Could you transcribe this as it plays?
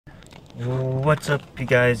What's up, you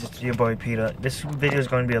guys? It's your boy Peter. This video is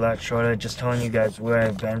going to be a lot shorter, just telling you guys where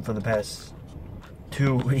I've been for the past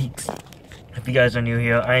 2 weeks. If you guys are new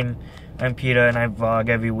here, I'm Peter and I vlog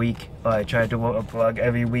every week. I try to vlog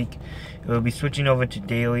every week. It will be switching over to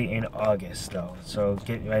daily in August though, so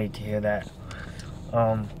get ready to hear that.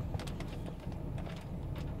 You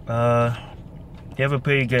have a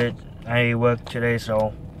pretty good. I work today,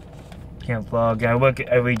 so can't vlog. I work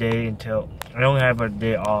every day until I don't have a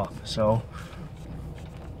day off, so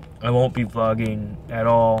I won't be vlogging at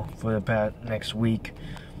all for the next week.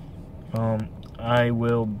 I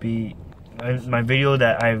will be my video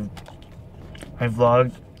that I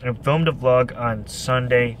filmed a vlog on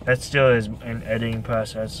Sunday. That still is an editing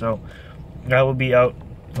process, so that will be out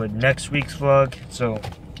for next week's vlog. So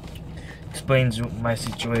explains my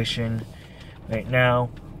situation right now,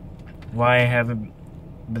 why I haven't.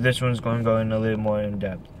 But this one's going to go in a little more in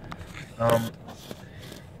depth.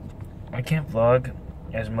 I can't vlog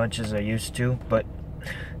as much as I used to, but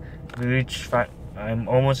we reached I'm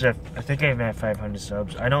almost at, I think I'm at 500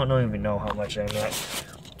 subs. I don't even know how much I'm at.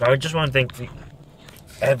 But I just want to thank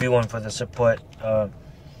everyone for the support,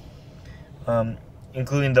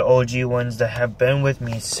 including the OG ones that have been with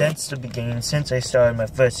me since the beginning, since I started my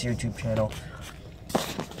first YouTube channel.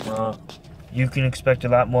 You can expect a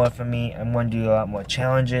lot more from me. I'm going to do a lot more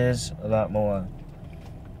challenges, a lot more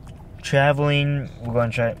traveling. We're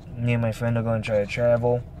going to try, me and my friend are going to try to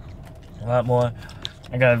travel a lot more.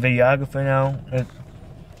 I got a videographer now.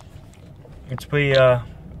 It's pretty, I'm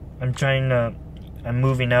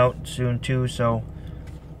moving out soon too, so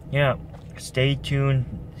yeah, stay tuned,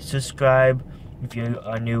 subscribe if you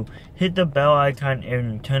are new, hit the bell icon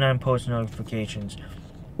and turn on post notifications.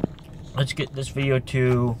 Let's get this video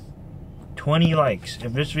to 20 likes.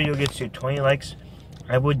 If this video gets to 20 likes,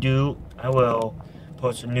 I will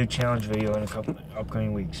post a new challenge video in a couple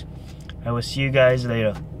upcoming weeks. I will see you guys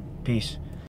later. Peace.